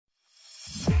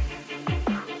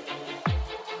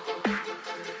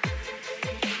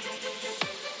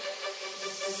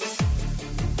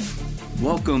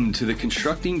Welcome to the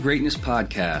Constructing Greatness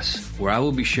podcast, where I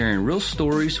will be sharing real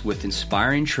stories with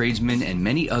inspiring tradesmen and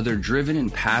many other driven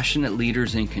and passionate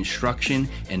leaders in construction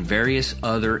and various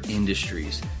other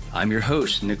industries. I'm your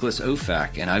host, Nicholas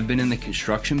Ofak, and I've been in the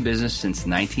construction business since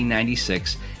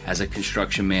 1996 as a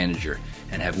construction manager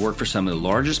and have worked for some of the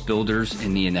largest builders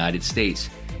in the United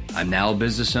States. I'm now a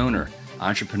business owner,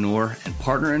 entrepreneur, and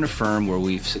partner in a firm where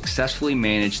we've successfully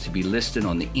managed to be listed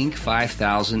on the Inc.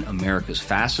 5000 America's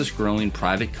fastest growing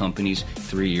private companies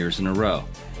 3 years in a row.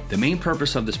 The main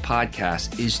purpose of this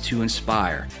podcast is to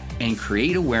inspire and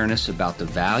create awareness about the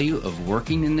value of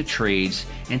working in the trades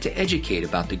and to educate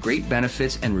about the great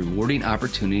benefits and rewarding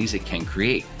opportunities it can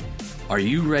create. Are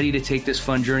you ready to take this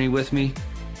fun journey with me?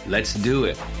 Let's do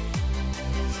it.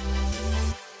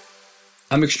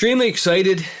 I'm extremely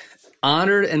excited,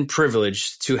 honored, and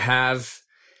privileged to have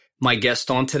my guest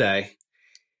on today.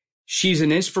 She's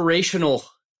an inspirational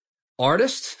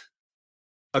artist,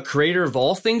 a creator of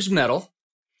all things metal,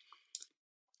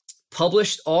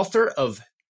 published author of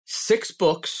 6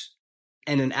 books,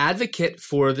 and an advocate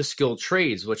for the skilled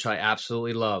trades, which I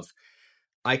absolutely love.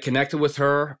 I connected with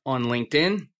her on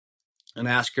LinkedIn and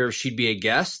asked her if she'd be a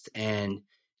guest, and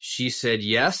she said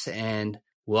yes, and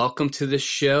welcome to the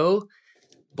show,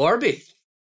 Barbie.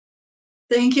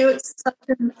 Thank you. It's such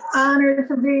an honor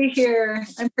to be here.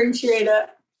 I appreciate it.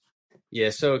 Yeah,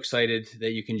 so excited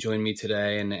that you can join me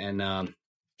today. And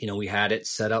we had it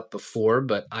set up before,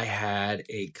 but I had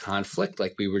a conflict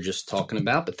like we were just talking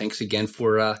about. But thanks again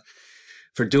for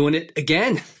doing it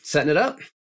again, setting it up.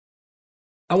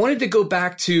 I wanted to go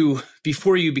back to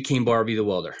before you became Barbie the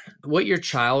Welder, what your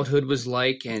childhood was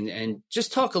like, and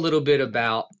just talk a little bit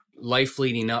about life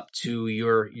leading up to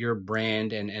your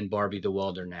brand and Barbie the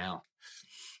Welder now.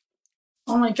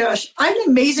 Oh my gosh. I had an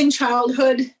amazing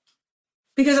childhood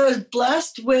because I was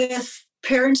blessed with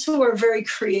parents who were very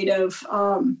creative.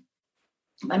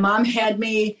 My mom had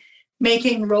me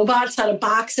making robots out of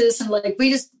boxes, and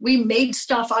we made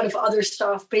stuff out of other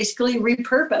stuff, basically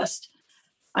repurposed.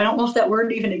 I don't know if that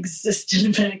word even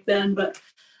existed back then, but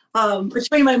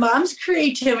between my mom's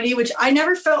creativity, which I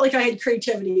never felt like I had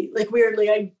creativity, like weirdly,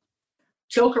 I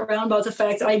joke around about the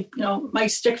fact that my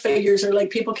stick figures are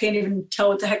like, people can't even tell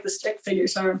what the heck the stick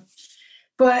figures are.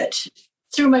 But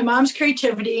through my mom's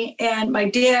creativity and my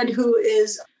dad,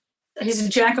 he's a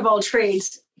jack of all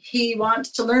trades. He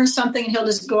wants to learn something and he'll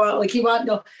just go out. Like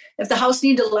if the house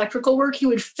needed electrical work, he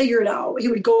would figure it out. He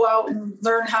would go out and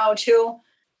learn how to,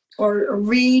 or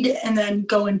read and then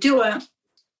go and do it.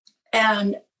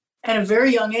 And at a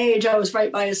very young age, I was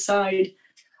right by his side.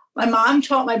 My mom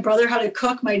taught my brother how to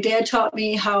cook. My dad taught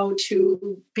me how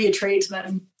to be a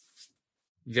tradesman.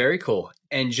 Very cool.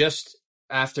 And just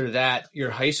after that,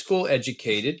 you're high school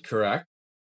educated, correct?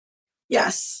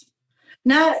 Yes.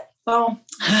 What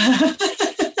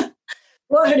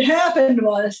had happened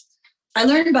was I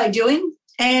learned by doing,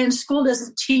 and school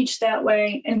doesn't teach that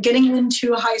way. And getting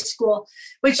into high school,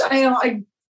 which I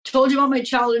told you about my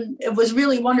childhood, it was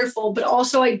really wonderful, but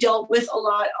also I dealt with a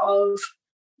lot of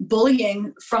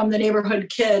bullying from the neighborhood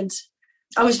kids.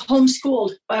 I was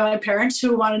homeschooled by my parents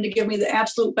who wanted to give me the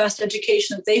absolute best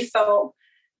education that they felt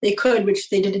they could,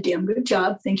 which they did a damn good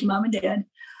job. Thank you, Mom and Dad.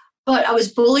 But I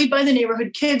was bullied by the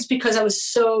neighborhood kids because I was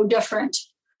so different.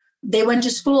 They went to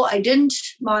school. I didn't.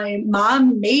 My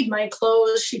mom made my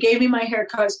clothes. She gave me my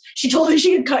haircuts. She told me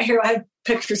she could cut hair. I have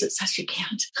pictures that says she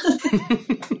can't.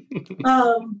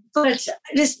 But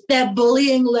just that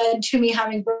bullying led to me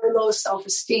having very low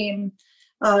self-esteem.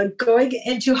 Going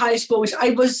into high school,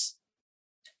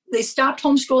 they stopped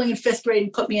homeschooling in 5th grade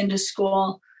and put me into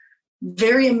school.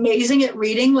 Very amazing at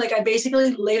reading. Like, I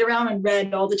basically laid around and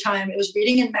read all the time. It was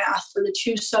reading and math were the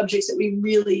 2 subjects that we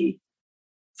really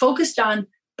focused on,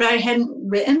 but I hadn't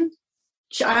written.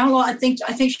 I don't know. I think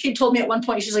she told me at one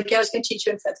point, she's like, yeah, I was going to teach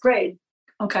you in 5th grade.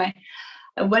 Okay.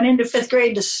 I went into 5th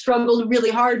grade, just struggled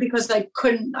really hard because I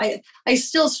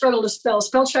still struggle to spell.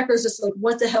 Spell checker is just like,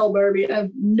 what the hell, Barbie? I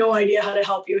have no idea how to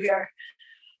help you here.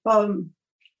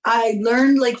 I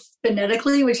learned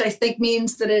phonetically, which I think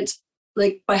means that it's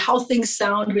like by how things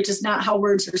sound, which is not how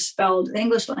words are spelled. The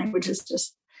English language is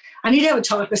just, I need to have a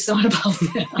talk with someone about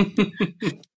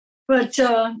that. But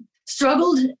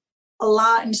struggled a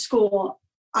lot in school.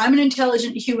 I'm an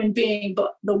intelligent human being,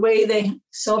 but the way they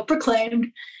self-proclaimed,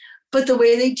 but the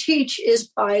way they teach is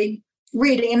by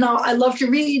reading. And now I love to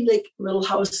read, like Little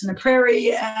House on the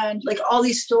Prairie and like all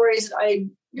these stories that I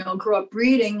grew up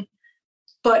reading.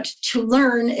 But to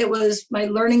learn, it was my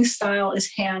learning style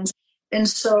is hands. And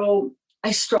so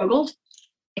I struggled.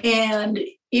 And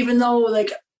even though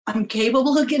like I'm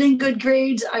capable of getting good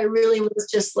grades, I really was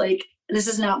just like, this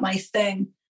is not my thing.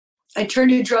 I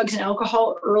turned to drugs and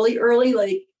alcohol early,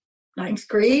 like ninth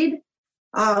grade,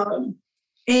 and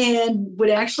would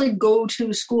actually go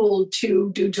to school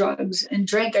to do drugs and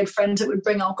drink. I had friends that would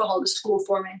bring alcohol to school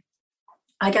for me.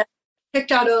 I got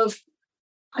kicked out of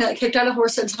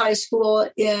Horseheads High School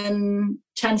in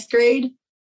 10th grade,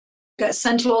 got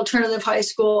sent to alternative high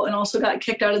school, and also got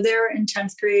kicked out of there in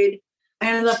 10th grade. I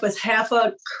ended up with half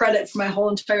a credit for my whole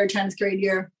entire 10th grade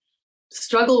year.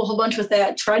 Struggled a whole bunch with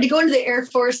that. Tried to go into the Air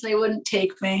Force, and they wouldn't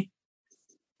take me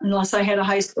unless I had a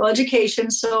high school education.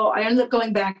 So I ended up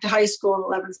going back to high school in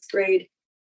 11th grade,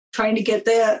 trying to get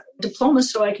the diploma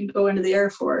so I can go into the Air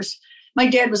Force. My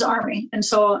dad was Army, and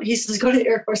so he says, go to the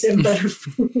Air Force, they have better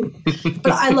food.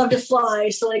 But I love to fly,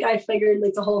 so like I figured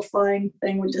like the whole flying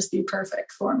thing would just be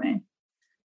perfect for me.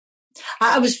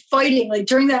 I was fighting, like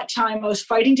during that time, I was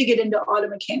fighting to get into auto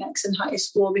mechanics in high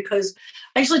school because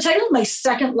actually technically my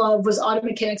second love was auto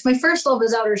mechanics. My first love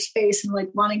was outer space and like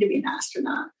wanting to be an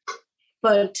astronaut.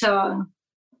 But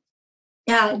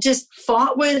just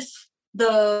fought with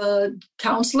the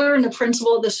counselor and the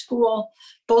principal of the school.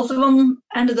 Both of them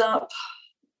ended up,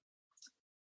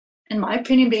 in my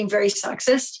opinion, being very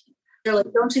sexist. They're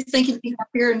like, don't you think you'd be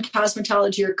happier in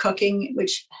cosmetology or cooking?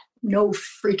 Which no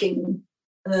freaking,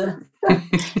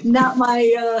 not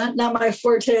my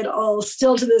forte at all.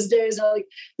 Still to this day, so like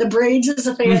the braids is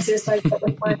the fanciest I get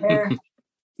with my hair.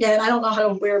 Yeah, and I don't know how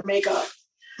to wear makeup.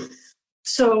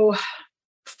 So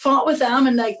fought with them,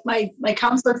 and like my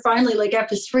counselor finally, like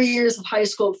after 3 years of high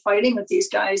school fighting with these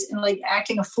guys and like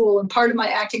acting a fool, and part of my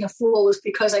acting a fool was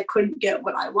because I couldn't get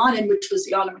what I wanted, which was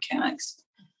the auto mechanics.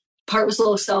 Part was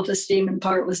low self-esteem, and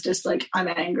part was just like I'm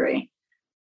angry.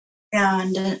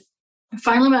 And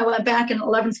finally, when I went back in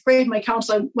 11th grade, my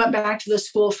counselor went back to the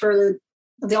school for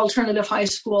the alternative high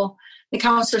school. The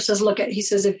counselor says, he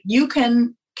says, if you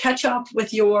can catch up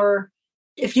with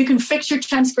if you can fix your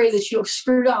 10th grade that you have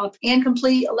screwed up and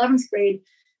complete 11th grade,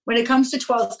 when it comes to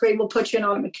 12th grade, we'll put you in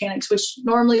auto mechanics, which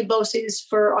normally BOCES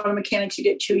for auto mechanics, you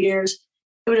get 2 years.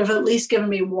 It would have at least given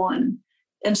me 1.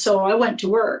 And so I went to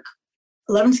work.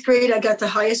 11th grade, I got the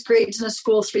highest grades in the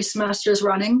school 3 semesters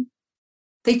running.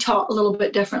 They taught a little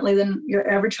bit differently than your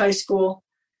average high school.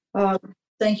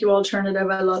 Thank you, alternative.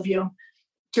 I love you.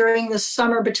 During the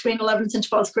summer between 11th and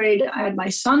 12th grade, I had my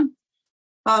son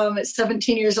at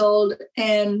 17 years old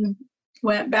and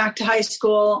went back to high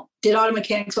school, did auto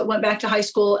mechanics, but went back to high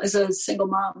school as a single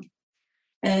mom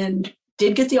and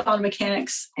did get the auto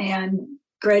mechanics and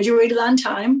graduated on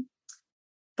time.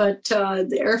 But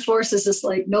the Air Force is just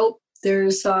like, nope,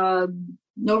 there's no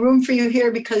room for you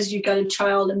here because you got a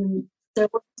child. And there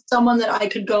was someone that I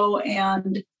could go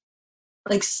and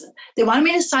like, they wanted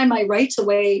me to sign my rights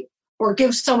away or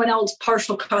give someone else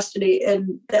partial custody.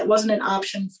 And that wasn't an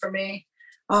option for me.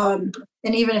 And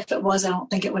even if it was, I don't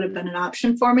think it would have been an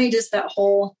option for me. Just that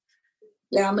whole,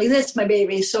 I'm like, that's my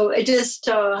baby. So it just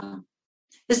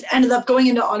ended up going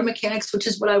into auto mechanics, which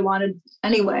is what I wanted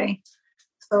anyway.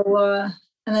 So,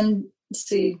 and then let's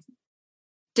see,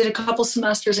 did a couple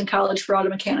semesters in college for auto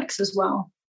mechanics as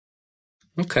well.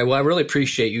 Okay. Well, I really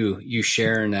appreciate you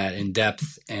sharing that in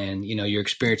depth and, your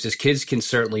experiences. Kids can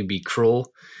certainly be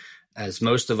cruel, as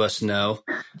most of us know.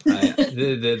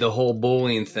 The whole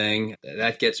bullying thing,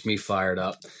 that gets me fired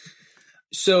up.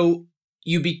 So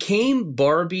you became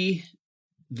Barbie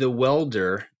the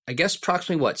welder, I guess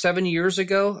approximately 7 years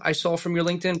ago, I saw from your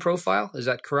LinkedIn profile. Is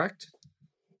that correct?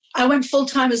 I went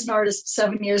full-time as an artist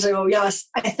 7 years ago. Yes.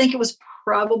 I think it was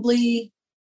probably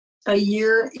a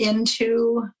year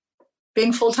into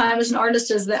being full-time as an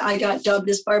artist is that I got dubbed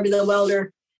as Barbie the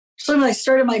welder. So when I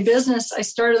started my business, I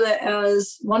started it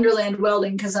as Wonderland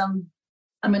Welding because I'm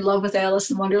in love with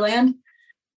Alice in Wonderland.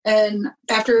 And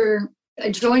after I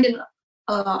joined an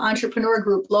entrepreneur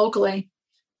group locally,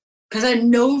 because I had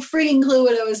no freaking clue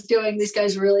what I was doing, these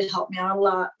guys really helped me out a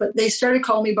lot. But they started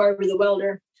calling me Barbie the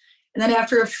welder. And then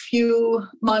after a few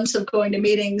months of going to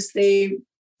meetings, they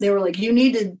were like, you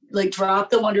need to like drop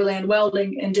the Wonderland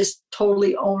Welding and just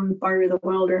totally own Barbie the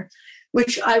welder,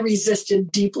 which I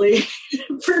resisted deeply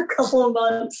for a couple of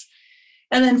months.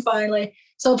 And then finally,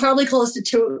 so probably close to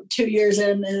two years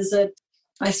in is that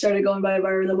I started going by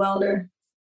Barbie the welder.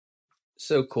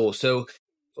 So cool. So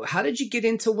how did you get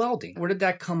into welding? Where did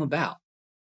that come about?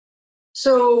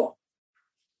 So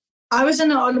I was in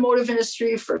the automotive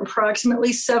industry for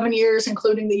approximately 7 years,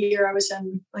 including the year I was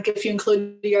in, like if you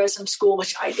include the year I was in school,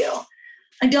 which I do.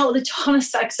 I dealt with a ton of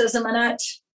sexism in it.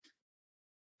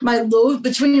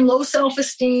 Between low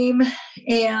self-esteem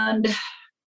and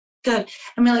God,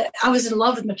 I was in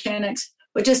love with mechanics,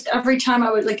 but just every time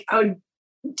I would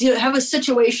have a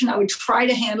situation, I would try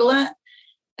to handle it.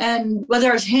 And whether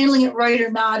I was handling it right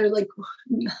or not, or like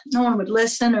no one would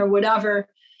listen or whatever,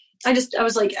 I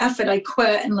was like, F it, I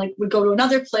quit, and like would go to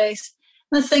another place.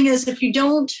 And the thing is, if you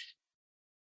don't,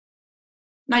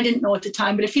 and I didn't know at the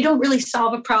time, but if you don't really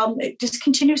solve a problem, it just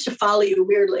continues to follow you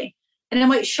weirdly. And it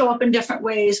might show up in different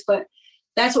ways, but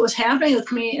that's what was happening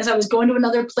with me as I was going to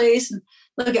another place. And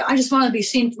look, I just wanted to be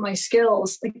seen for my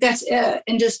skills. Like that's it.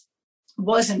 And just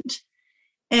wasn't.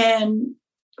 And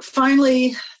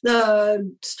finally,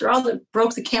 the straw that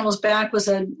broke the camel's back was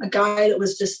a guy that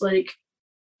was just like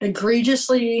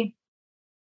egregiously,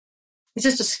 he's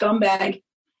just a scumbag.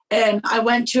 And I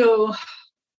went to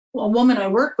a woman I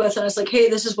worked with, and I was like, hey,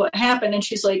 this is what happened. And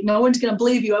she's like, no one's going to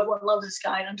believe you. Everyone loves this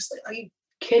guy. And I'm just like, are you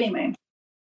kidding me?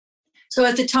 So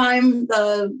at the time,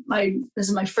 this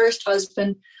is my first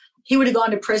husband, he would have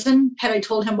gone to prison had I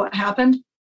told him what happened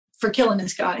for killing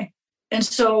this guy. And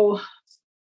so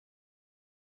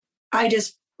I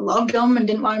just loved him and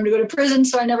didn't want him to go to prison.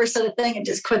 So I never said a thing and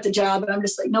just quit the job. And I'm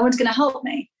just like, no one's going to help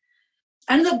me.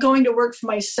 I ended up going to work for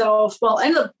myself. Well, I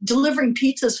ended up delivering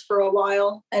pizzas for a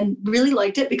while and really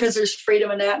liked it because there's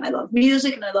freedom in that. And I love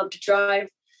music and I love to drive.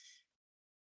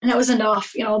 And that was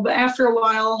enough, but after a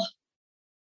while,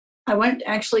 I went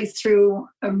actually through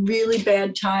a really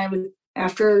bad time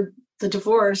after the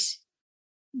divorce,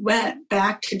 went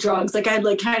back to drugs. Like I'd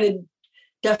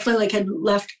definitely had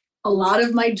left a lot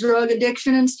of my drug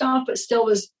addiction and stuff, but still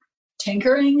was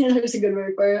tinkering. There's a good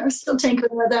word for it. I was still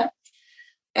tinkering with that.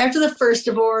 After the first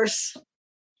divorce,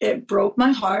 it broke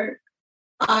my heart.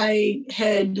 I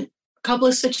had a couple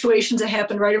of situations that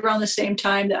happened right around the same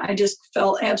time that I just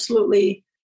felt absolutely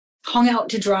hung out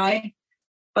to dry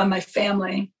by my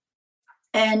family,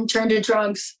 and turned to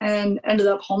drugs and ended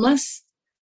up homeless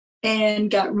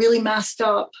and got really messed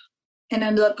up and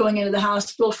ended up going into the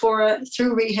hospital for it,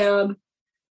 through rehab,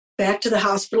 back to the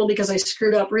hospital because I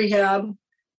screwed up rehab.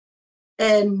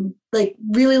 And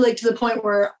really to the point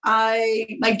where my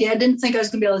dad didn't think I was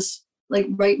going to be able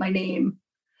to write my name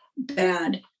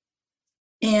bad.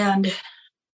 And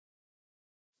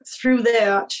through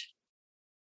that,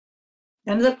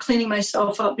 I ended up cleaning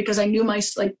myself up because I knew my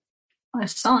son,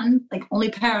 only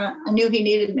parent, I knew he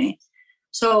needed me.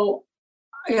 So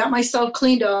I got myself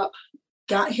cleaned up,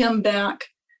 got him back,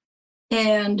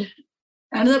 and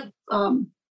ended up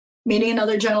meeting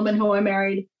another gentleman who I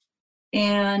married.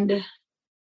 And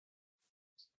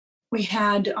we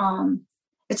had,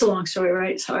 it's a long story,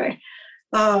 right? Sorry.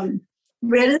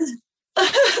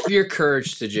 Your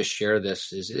courage to just share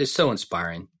this is so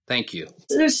inspiring. Thank you.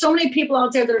 There's so many people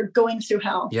out there that are going through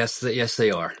hell. Yes,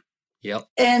 they are. Yep.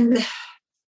 And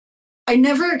I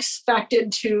never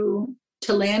expected to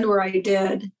land where I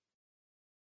did.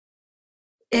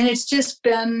 And it's just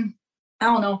been, I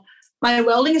don't know, my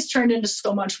welding has turned into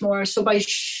so much more. So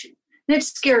and it's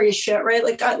scary as shit, right?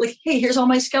 Hey, here's all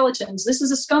my skeletons. This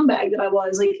is a scumbag that I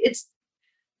was.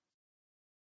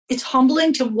 It's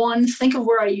humbling to think of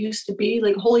where I used to be.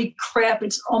 Holy crap,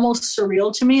 it's almost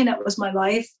surreal to me. And that was my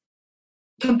life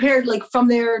compared from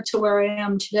there to where I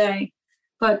am today.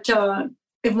 But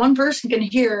if one person can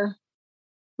hear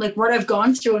what I've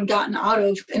gone through and gotten out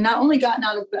of, and not only gotten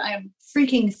out of, but I am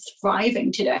freaking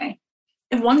thriving today.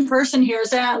 If one person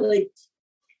hears that,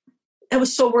 it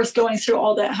was so worth going through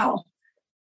all that hell.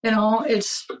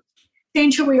 It's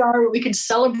change who we are. We can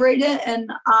celebrate it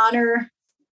and honor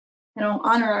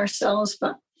ourselves.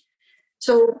 But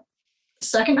so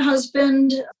second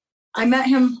husband, I met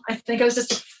him, I think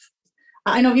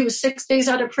I know he was 6 days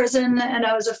out of prison and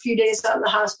I was a few days out of the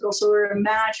hospital. So we were a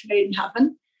match made in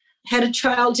heaven. Had a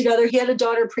child together. He had a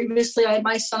daughter previously. I had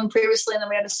my son previously, and then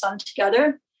we had a son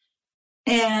together.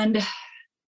 And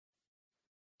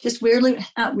just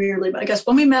not weirdly, but I guess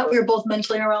when we met, we were both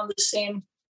mentally around the same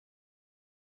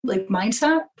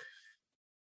mindset.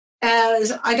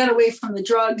 As I got away from the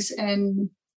drugs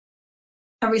and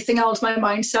everything else, my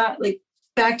mindset,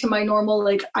 back to my normal,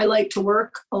 I like to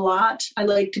work a lot. I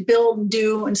like to build and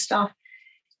do and stuff.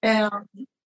 And,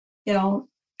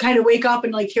 kind of wake up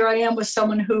and here I am with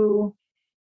someone who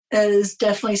has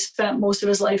definitely spent most of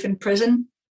his life in prison.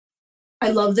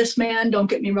 I love this man. Don't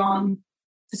get me wrong.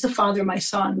 It's the father of my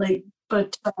son.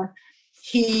 But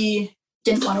he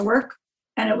didn't want to work.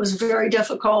 And it was very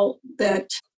difficult that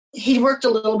he worked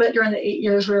a little bit during the 8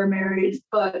 years we were married,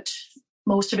 but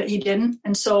most of it he didn't.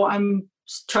 And so I'm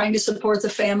trying to support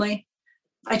the family.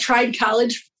 I tried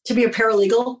college to be a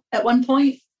paralegal at one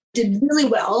point. Did really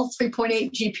well,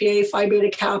 3.8 GPA, Phi Beta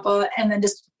Kappa, and then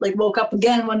just woke up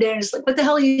again one day and just what the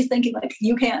hell are you thinking?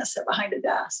 You can't sit behind a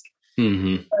desk.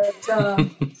 Mm-hmm.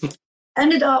 But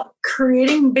ended up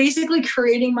basically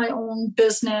creating my own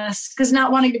business, because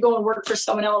not wanting to go and work for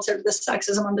someone else or the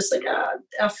sexism, I'm just like,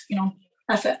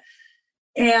 F it.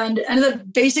 And ended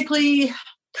up basically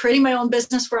creating my own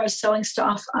business where I was selling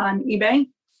stuff on eBay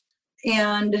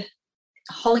and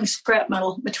hauling scrap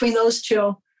metal. Between those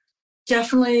two,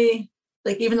 definitely,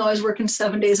 like, even though I was working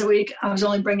 7 days a week, I was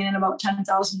only bringing in about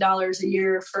 $10,000 a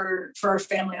year for our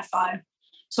family of 5.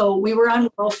 So we were on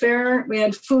welfare. We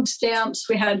had food stamps.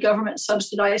 We had government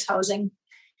subsidized housing.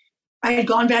 I had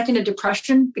gone back into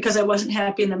depression because I wasn't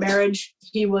happy in the marriage.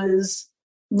 He was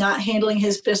not handling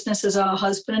his business as a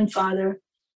husband and father,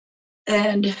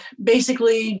 and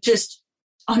basically just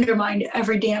undermined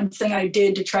every damn thing I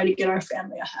did to try to get our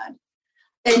family ahead.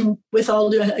 And with all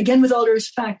due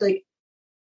respect, like,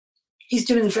 he's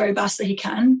doing the very best that he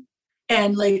can,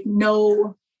 and like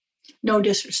no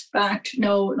disrespect,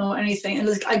 no anything. And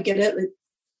like, I get it,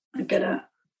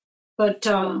 but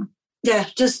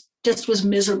just was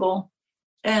miserable.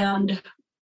 And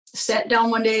sat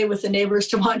down one day with the neighbors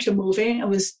to watch a movie. It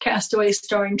was Castaway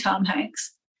starring Tom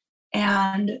Hanks.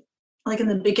 And like in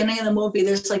the beginning of the movie,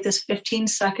 there's like this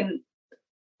 15-second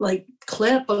like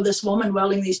clip of this woman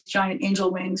welding these giant angel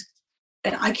wings.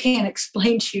 And I can't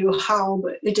explain to you how,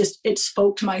 but it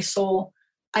spoke to my soul.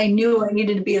 I knew I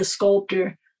needed to be a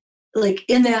sculptor. Like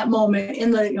in that moment,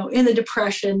 in the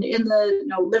depression, in the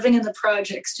living in the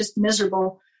projects, just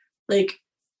miserable. Like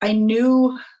I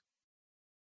knew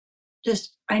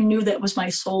that was my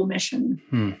soul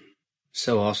mission.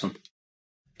 So awesome.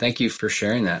 Thank you for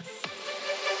sharing that.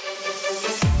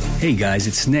 Hey guys,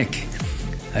 it's Nick.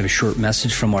 I have a short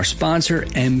message from our sponsor,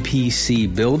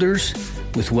 MPC Builders.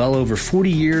 With well over 40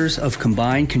 years of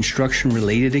combined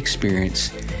construction-related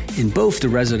experience in both the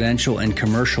residential and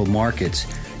commercial markets,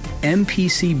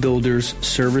 MPC Builders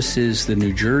services the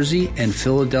New Jersey and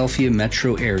Philadelphia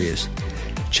metro areas.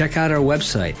 Check out our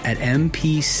website at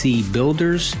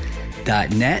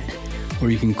mpcbuilders.net, or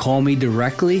you can call me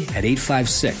directly at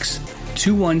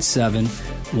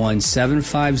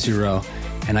 856-217-1750,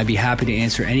 and I'd be happy to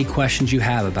answer any questions you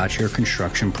have about your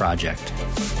construction project.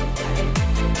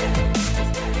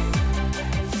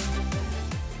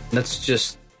 Let's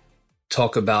just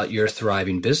talk about your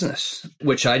thriving business,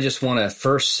 which I just want to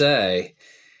first say,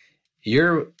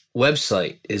 your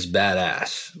website is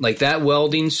badass. Like that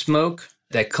welding smoke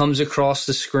that comes across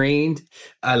the screen,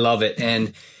 I love it.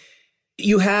 And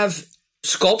you have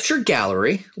Sculpture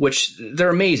Gallery, which they're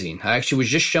amazing. I actually was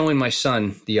just showing my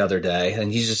son the other day,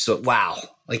 and he's just like, wow,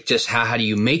 like just how do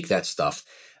you make that stuff?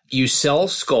 You sell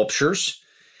sculptures.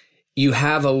 You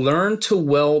have a Learn to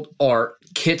Weld Art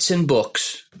kits and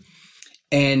books.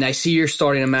 And I see you're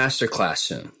starting a masterclass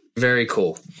soon. Very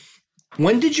cool.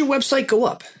 When did your website go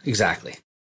up exactly?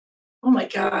 Oh my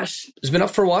gosh. It's been up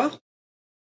for a while?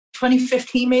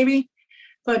 2015 maybe.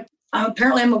 But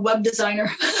apparently I'm a web designer.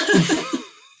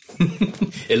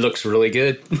 It looks really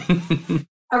good.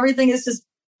 Everything is just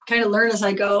kind of learn as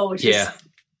I go. Which yeah.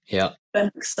 Been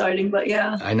exciting, but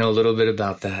yeah. I know a little bit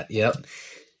about that. Yep.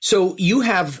 So you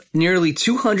have nearly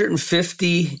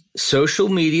 250 social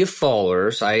media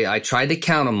followers. I tried to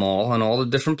count them all on all the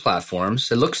different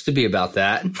platforms. It looks to be about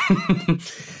that,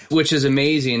 which is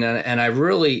amazing. And I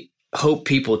really hope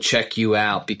people check you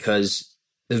out, because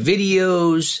the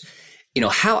videos,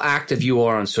 how active you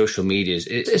are on social media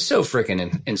is so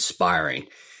freaking inspiring.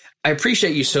 I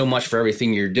appreciate you so much for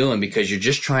everything you're doing, because you're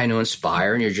just trying to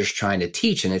inspire and you're just trying to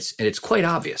teach. And it's quite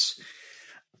obvious.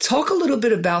 Talk a little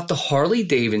bit about the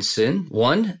Harley-Davidson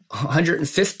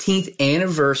 115th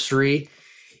anniversary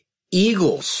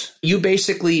Eagles. You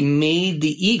basically made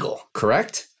the eagle,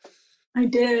 correct? I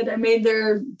did. I made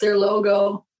their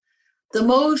logo.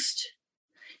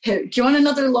 Here, do you want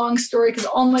another long story? Because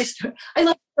all my stories, I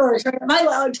love stories. Right? Am I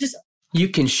allowed to? You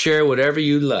can share whatever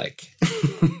you like.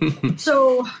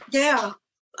 So, yeah,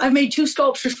 I've made 2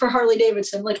 sculptures for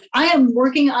Harley-Davidson. Like, I am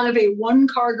working out of a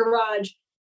 1-car garage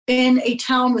in a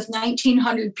town with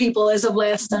 1,900 people as of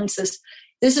last census.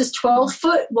 This is 12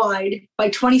 foot wide by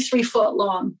 23 foot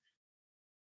long.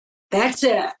 That's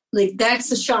it. Like, that's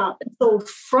the shop. And so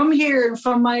from here and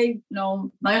from my,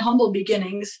 my humble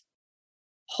beginnings,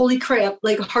 holy crap,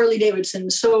 like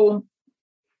Harley-Davidson. So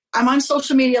I'm on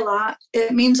social media a lot.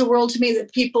 It means the world to me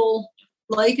that people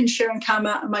like and share and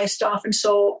comment on my stuff. And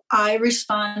so I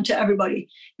respond to everybody.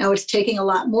 Now it's taking a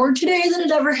lot more today than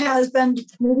it ever has been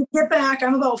to get back.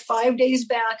 I'm about 5 days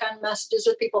back on messages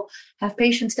with people. Have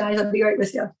patience, guys. I'll be right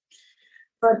with you.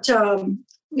 But,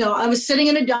 I was sitting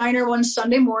in a diner one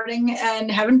Sunday morning and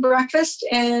having breakfast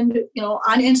and,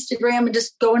 on Instagram and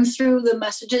just going through the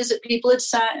messages that people had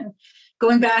sent and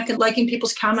going back and liking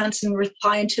people's comments and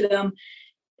replying to them.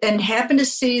 and happened to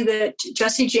see that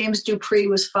Jesse James Dupree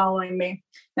was following me.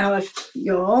 Now, if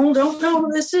you all don't know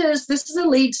who this is the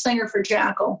lead singer for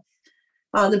Jackal,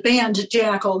 the band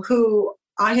Jackal, who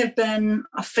I have been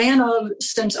a fan of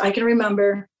since I can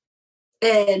remember.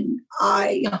 And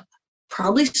I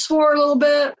probably swore a little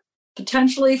bit,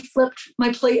 potentially flipped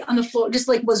my plate on the floor, just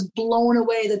like was blown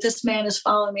away that this man is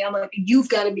following me. I'm like, you've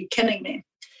got to be kidding me.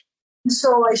 And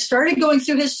so I started going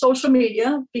through his social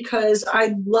media because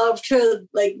I love to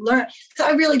learn.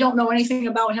 I really don't know anything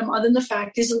about him other than the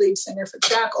fact he's a lead singer for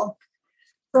Jackal.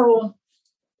 So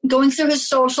going through his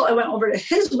social, I went over to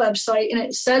his website and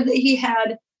it said that he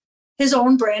had his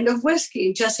own brand of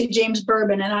whiskey, Jesse James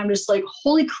Bourbon. And I'm just like,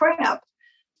 holy crap.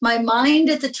 My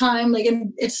mind at the time,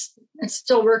 and it's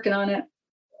still working on it.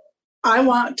 I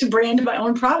want to brand my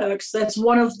own products. That's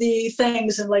one of the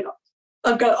things. And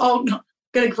I've got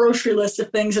a grocery list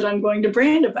of things that I'm going to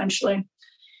brand eventually.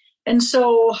 And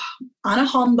so on a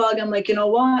humbug, I'm like, you know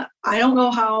what? I don't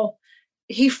know how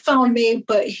he found me,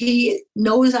 but he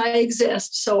knows I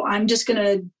exist. So I'm just going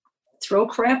to throw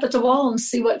crap at the wall and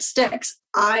see what sticks.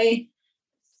 I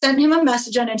sent him a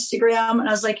message on Instagram and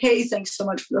I was like, hey, thanks so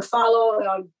much for the follow.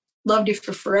 I've loved you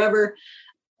for forever.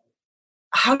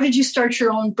 How did you start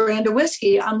your own brand of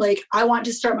whiskey? I'm like, I want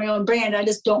to start my own brand. I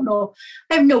just don't know.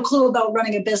 I have no clue about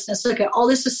running a business. Look, all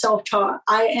this is self-taught.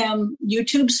 I am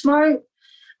YouTube smart.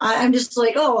 I'm just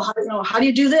like, how do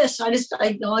you do this? I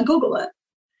Google it.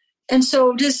 And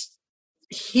so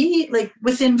he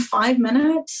within 5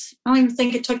 minutes, I don't even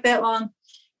think it took that long,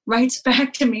 writes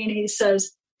back to me and he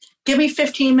says, give me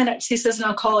 15 minutes. He says, and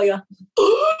I'll call you.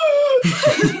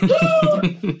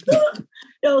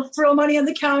 Throw money on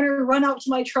the counter, run out to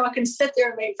my truck and sit there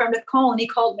and wait for him to call. And he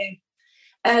called me.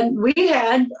 And we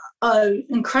had an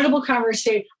incredible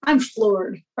conversation. I'm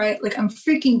floored, right? I'm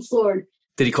freaking floored.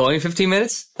 Did he call you in 15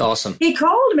 minutes? Awesome. He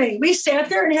called me. We sat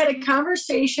there and had a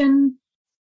conversation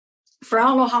for I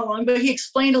don't know how long, but he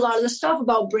explained a lot of the stuff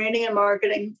about branding and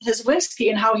marketing his whiskey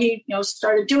and how he,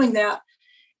 started doing that.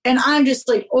 And I'm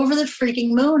just over the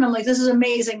freaking moon. I'm like, this is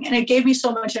amazing. And it gave me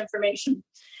so much information.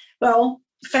 Well,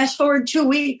 fast forward 2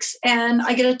 weeks and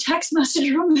I get a text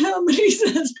message from him. And he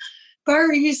says,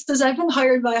 Barbie, I've been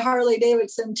hired by Harley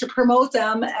Davidson to promote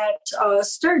them at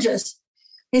Sturgis.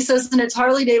 He says, and it's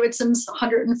Harley Davidson's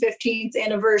 115th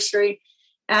anniversary.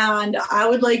 And I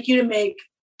would like you to make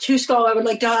I would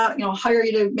like to, hire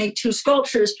you to make 2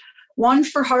 sculptures. One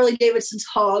for Harley Davidson's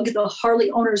Hog, the Harley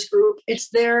Owners Group. It's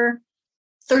their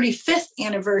 35th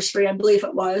anniversary, I believe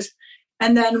it was.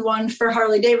 And then one for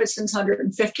Harley Davidson's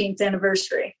 115th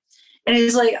anniversary. And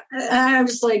he's like, and I'm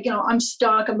just like, I'm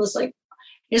stuck. I'm just like,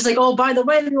 he's like, oh, by the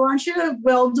way, we want you to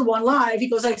weld the one live. He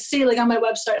goes, I see, on my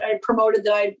website, I promoted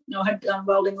that I, had done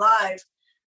welding live.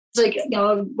 It's like,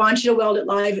 I want you to weld it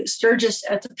live at Sturgis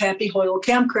at the Pappy Hoyle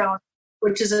Campground,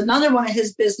 which is another one of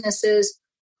his businesses.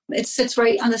 It sits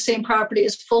right on the same property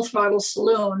as Full Throttle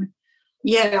Saloon.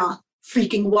 Yeah.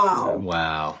 Freaking wow.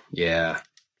 Wow. Yeah.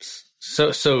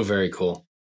 So very cool.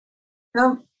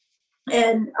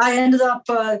 And I ended up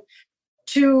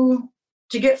to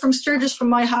get from Sturgis from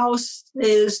my house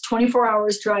is 24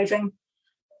 hours driving.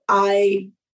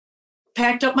 I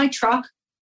packed up my truck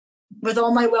with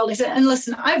all my welding. And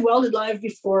listen, I've welded live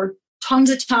before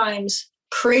tons of times,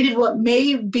 created what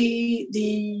may be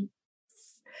the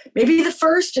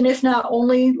first and if not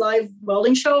only live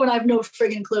welding show. And I have no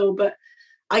friggin' clue, but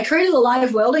I created a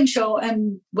live welding show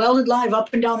and welded live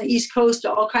up and down the East Coast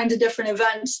to all kinds of different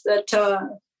events that,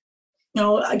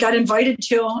 I got invited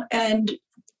to. And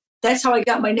that's how I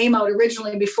got my name out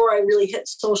originally before I really hit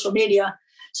social media.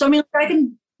 So, I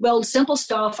can weld simple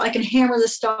stuff. I can hammer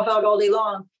this stuff out all day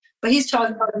long. But he's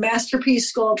talking about a masterpiece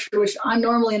sculpture, which I'm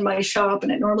normally in my shop,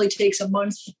 and it normally takes a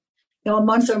month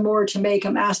or more to make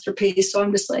a masterpiece. So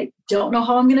I'm just like, don't know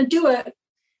how I'm going to do it,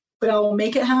 but I will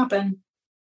make it happen.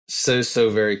 So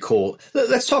very cool.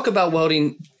 Let's talk about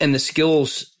welding and the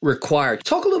skills required.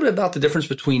 Talk a little bit about the difference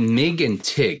between MIG and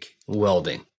TIG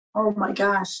welding. Oh my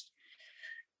gosh.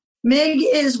 MIG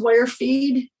is wire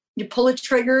feed. You pull a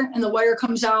trigger and the wire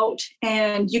comes out,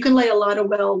 and you can lay a lot of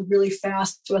weld really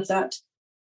fast with that.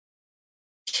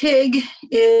 TIG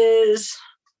is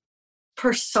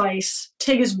precise.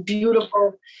 TIG is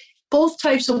beautiful. Both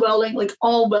types of welding,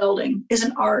 all welding, is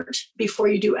an art before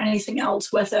you do anything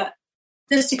else with it.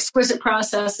 Just exquisite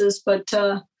processes, but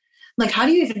how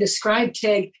do you even describe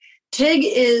TIG? TIG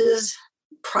is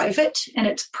private and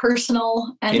it's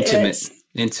personal and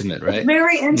intimate, right? It's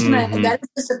very intimate. Mm-hmm. That is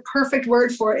just a perfect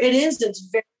word for it. It is. It's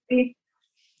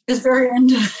very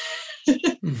intimate.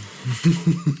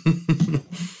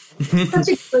 Such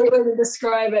a great way to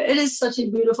describe it. It is such a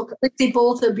beautiful. They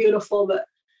both are beautiful, but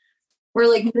Where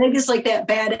like Mig is like that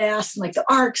badass and like the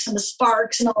arcs and the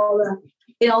sparks and all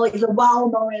the, like the wow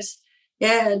moments.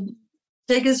 Yeah,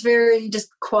 Dig is very just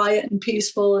quiet and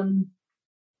peaceful and.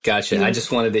 Gotcha. I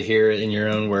just wanted to hear it in your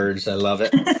own words. I love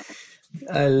it.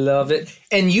 I love it.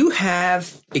 And you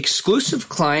have exclusive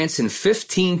clients in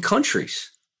 15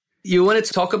 countries. You wanted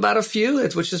to talk about a few,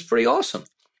 which is pretty awesome.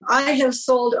 I have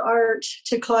sold art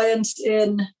to clients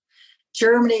in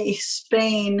Germany,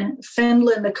 Spain,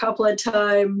 Finland a couple of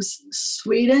times,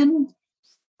 Sweden,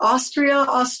 Austria,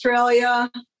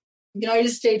 Australia, United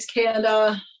States,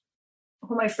 Canada.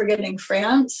 Who am I forgetting?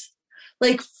 France?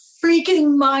 Like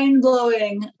freaking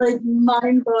mind-blowing.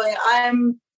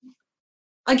 I'm,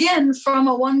 again, from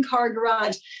a one-car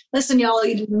garage. Listen, y'all,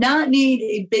 you do not need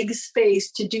a big space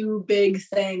to do big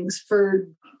things for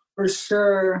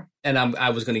sure. And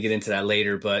I was going to get into that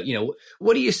later, but,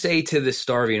 what do you say to the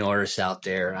starving artists out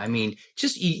there? I mean,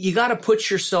 just you got to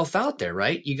put yourself out there,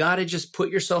 right? You got to just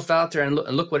put yourself out there and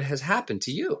look what has happened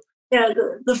to you. Yeah,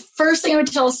 the first thing I would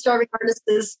tell a starving artist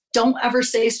is don't ever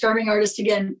say starving artist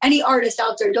again. Any artist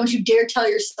out there, don't you dare tell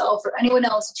yourself or anyone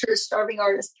else that you're a starving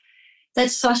artist.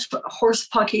 That's such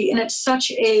horsepucky, and it's such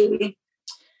a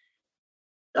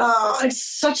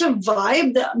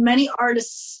vibe that many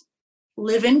artists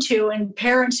live into, and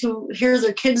parents who hear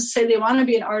their kids say they want to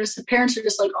be an artist, the parents are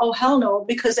just like, oh, hell no,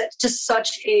 because it's just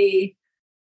it's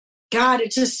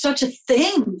just such a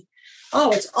thing.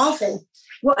 Oh, it's awful.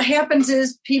 What happens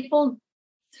is people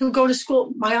who go to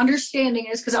school, my understanding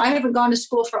is, because I haven't gone to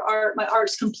school for art, my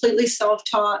art's completely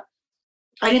self-taught.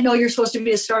 I didn't know you're supposed to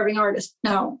be a starving artist.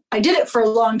 Now, I did it for a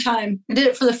long time. I did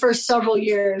it for the first several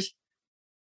years.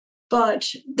 But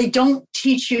they don't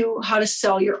teach you how to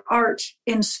sell your art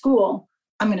in school.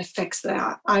 I'm going to fix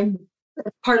that.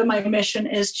 Part of my mission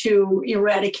is to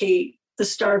eradicate the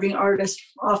starving artist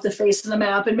off the face of the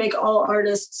map and make all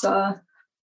artists,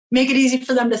 make it easy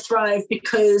for them to thrive,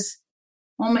 because,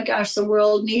 oh my gosh, the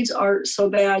world needs art so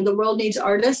bad. The world needs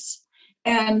artists.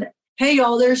 And hey,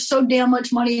 y'all, there's so damn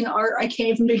much money in art. I can't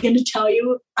even begin to tell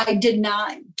you. I did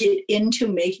not get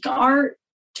into making art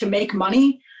to make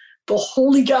money. But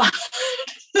holy God.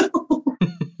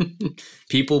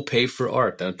 People pay for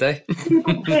art, don't they?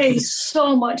 People pay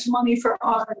so much money for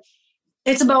art.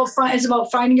 It's about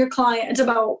finding your client. It's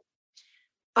about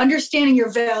understanding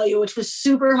your value, which was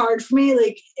super hard for me.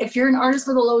 Like, if you're an artist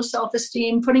with a low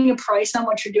self-esteem, putting a price on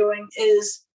what you're doing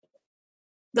is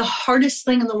the hardest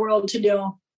thing in the world to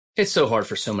do. It's so hard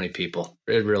for so many people.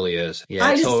 It really is. Yeah,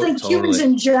 I just think humans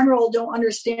in general don't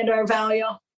understand our value.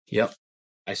 Yep.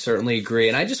 I certainly agree.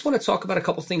 And I just want to talk about a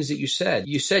couple things that you said.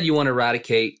 You said you want to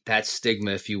eradicate that stigma,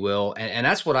 if you will. And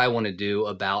that's what I want to do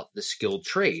about the skilled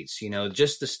trades,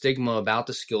 just the stigma about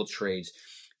the skilled trades.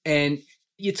 And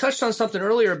you touched on something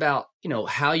earlier about,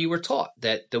 how you were taught,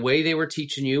 that the way they were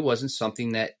teaching you wasn't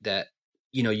something that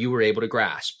you were able to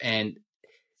grasp. And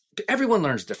everyone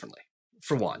learns differently,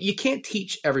 for one. You can't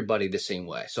teach everybody the same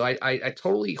way. So I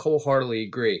totally wholeheartedly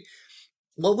agree.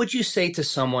 What would you say to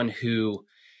someone who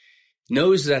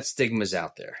knows that stigma's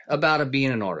out there about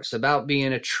being an artist, about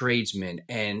being a tradesman,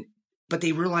 but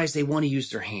they realize they want to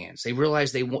use their hands. They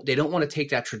realize they don't want to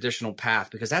take that traditional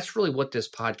path, because that's really what this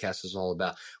podcast is all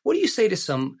about. What do you say to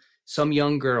some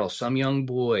young girl, some young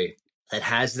boy that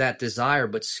has that desire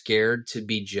but scared to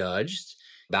be judged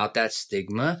about that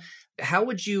stigma? How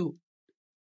would you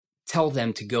tell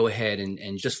them to go ahead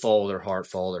and just follow their heart,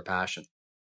 follow their passion?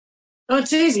 Oh,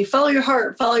 it's easy. Follow your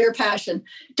heart. Follow your passion.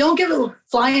 Don't give a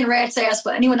flying rat's ass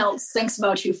what anyone else thinks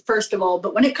about you, first of all.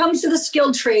 But when it comes to the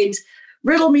skilled trades,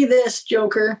 riddle me this,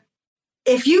 Joker.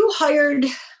 If you hired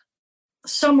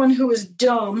someone who was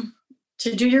dumb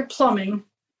to do your plumbing,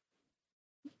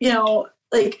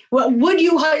 would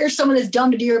you hire someone that's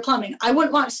dumb to do your plumbing? I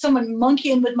wouldn't want someone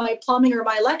monkeying with my plumbing or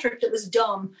my electric that was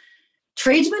dumb.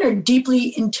 Tradesmen are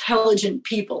deeply intelligent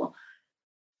people.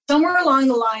 Somewhere along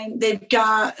the line, they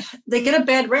get a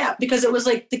bad rap, because it was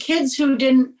like the kids who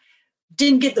didn't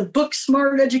get the book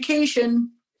smart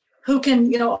education, who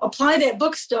can, apply that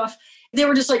book stuff. They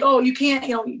were just like, oh, you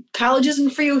can't, college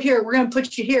isn't for you here. We're going to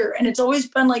put you here. And it's always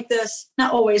been like this.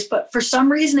 Not always, but for some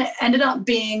reason, it ended up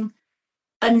being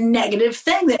a negative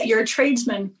thing that you're a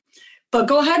tradesman. But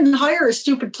go ahead and hire a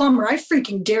stupid plumber. I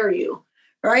freaking dare you.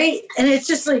 Right. And it's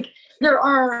just like,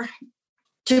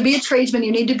 to be a tradesman,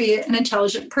 you need to be an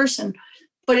intelligent person,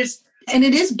 but it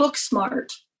is book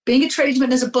smart. Being a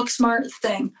tradesman is a book smart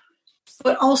thing,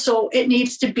 but also it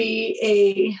needs to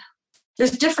be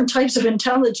there's different types of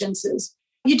intelligences.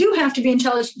 You do have to be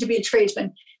intelligent to be a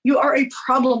tradesman. You are a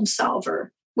problem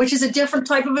solver, which is a different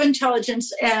type of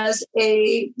intelligence as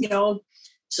like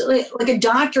a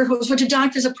doctor, which a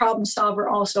doctor is a problem solver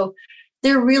also.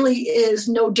 there really is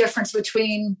no difference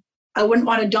between, I wouldn't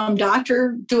want a dumb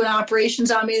doctor doing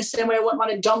operations on me the same way I wouldn't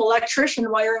want a dumb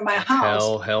electrician wiring my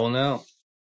house. Hell no.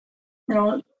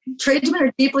 Tradesmen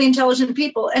are deeply intelligent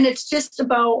people. And it's just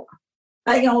about,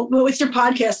 with your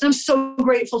podcast, and I'm so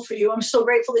grateful for you. I'm so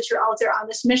grateful that you're out there on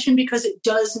this mission because it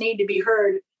does need to be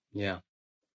heard. Yeah.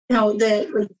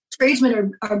 The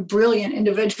tradesmen are brilliant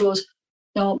individuals.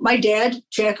 My dad,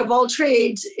 jack of all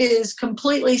trades, is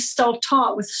completely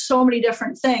self-taught with so many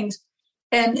different things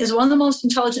and is one of the most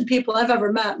intelligent people I've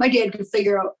ever met. My dad could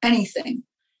figure out anything.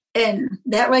 And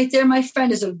that right there, my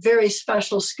friend, is a very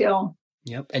special skill.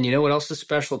 Yep. And you know what else is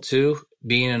special too?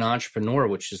 Being an entrepreneur,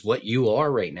 which is what you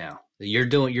are right now. You're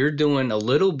doing a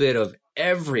little bit of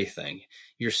everything.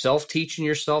 You're self-teaching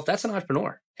yourself. That's an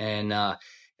entrepreneur. And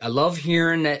I love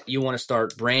hearing that you want to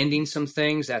start branding some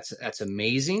things. That's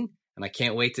amazing. And I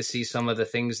can't wait to see some of the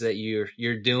things that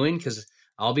you're doing because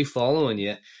I'll be following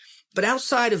you. But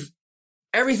outside of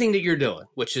everything that you're doing,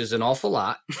 which is an awful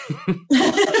lot,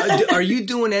 are you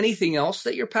doing anything else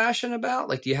that you're passionate about?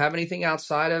 Like, do you have anything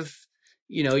outside of,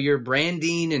 your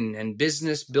branding and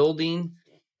business building?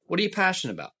 What are you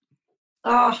passionate about?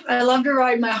 Oh, I love to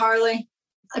ride my Harley.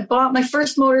 I bought my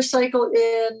first motorcycle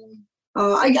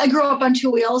I grew up on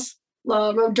two wheels,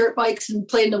 rode dirt bikes and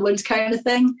played in the woods kind of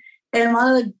thing. And I'm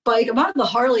on the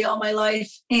Harley all my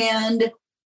life. And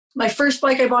my first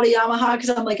bike, I bought a Yamaha because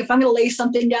I'm like, if I'm going to lay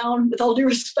something down, with all due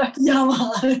respect,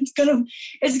 Yamaha,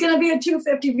 it's gonna be a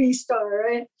 250 V-Star,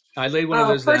 right? I laid one of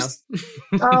those down.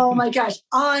 Oh my gosh,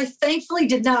 I thankfully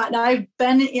did not. Now I've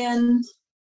been in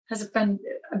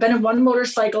one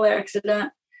motorcycle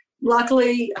accident.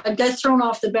 Luckily, I got thrown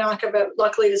off the back of it.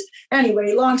 Luckily,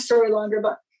 anyway, long story longer,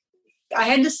 but I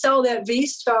had to sell that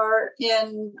V-Star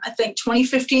in, I think,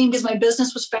 2015 because my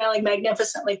business was failing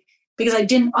magnificently because I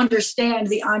didn't understand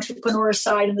the entrepreneur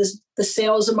side and the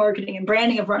sales and marketing and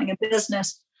branding of running a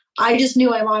business. I just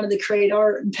knew I wanted to create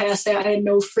art, and past that, I had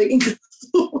no freaking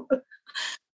clue.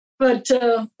 But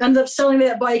ended up selling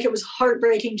that bike. It was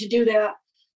heartbreaking to do that.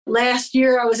 Last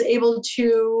year, I was able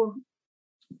to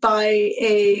buy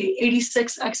a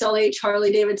 86 XLH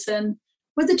Harley Davidson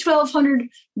with a 1200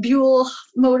 Buell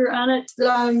motor on it that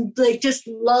I'm just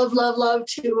love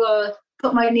to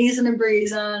put my knees in a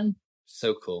breeze on.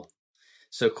 So cool.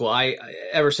 I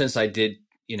ever since I did,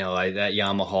 that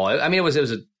Yamaha, I mean, it was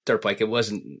a dirt bike. It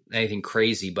wasn't anything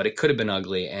crazy, but it could have been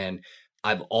ugly. And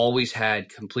I've always had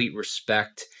complete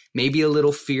respect, maybe a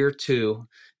little fear too,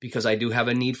 because I do have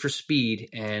a need for speed.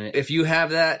 And if you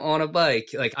have that on a bike,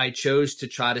 I chose to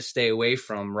try to stay away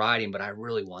from riding, but I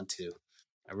really want to.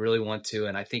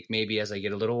 And I think maybe as I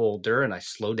get a little older and I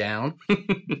slow down,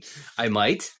 I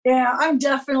might. Yeah, I'm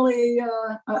definitely,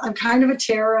 I'm kind of a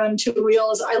terror on two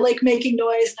wheels. I like making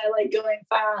noise and I like going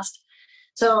fast.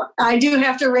 So I do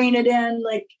have to rein it in.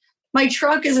 My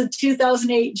truck is a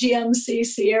 2008 GMC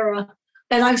Sierra.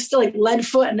 And I'm still lead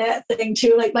foot in that thing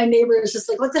too. My neighbor is just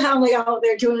what the hell am I out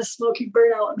there doing a smoky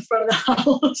burnout in front of the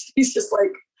house? He's just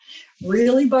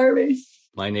really, Barbie?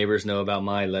 My neighbors know about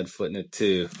my lead foot in it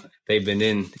too. They've been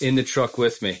in the truck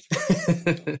with me.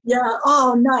 Yeah.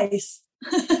 Oh, nice.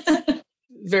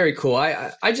 Very cool.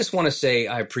 I just want to say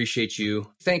I appreciate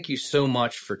you. Thank you so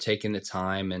much for taking the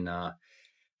time, and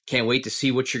can't wait to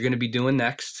see what you're going to be doing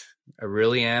next. I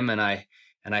really am. And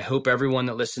I hope everyone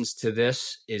that listens to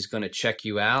this is going to check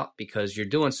you out because you're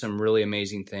doing some really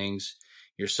amazing things.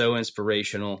 You're so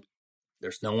inspirational.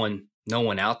 There's no one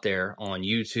out there on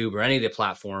YouTube or any of the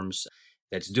platforms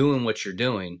that's doing what you're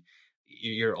doing.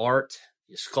 Your art,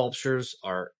 your sculptures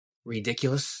are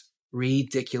ridiculous.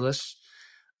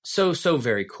 So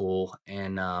very cool.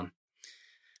 And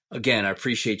again, I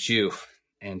appreciate you.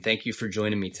 And thank you for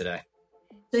joining me today.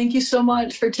 Thank you so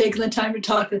much for taking the time to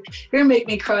talk. You're going to make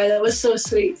me cry. That was so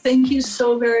sweet. Thank you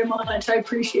so very much. I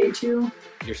appreciate you.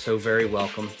 You're so very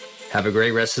welcome. Have a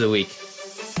great rest of the week.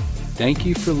 Thank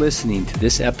you for listening to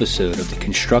this episode of the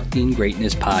Constructing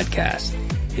Greatness podcast.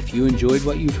 If you enjoyed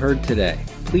what you've heard today,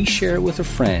 please share it with a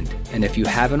friend. And if you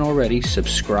haven't already,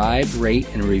 subscribe, rate,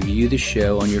 and review the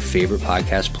show on your favorite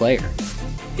podcast player.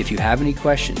 If you have any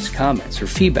questions, comments, or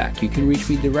feedback, you can reach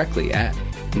me directly at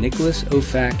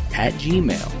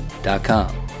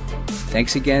nicholasofac@gmail.com.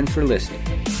 Thanks again for listening.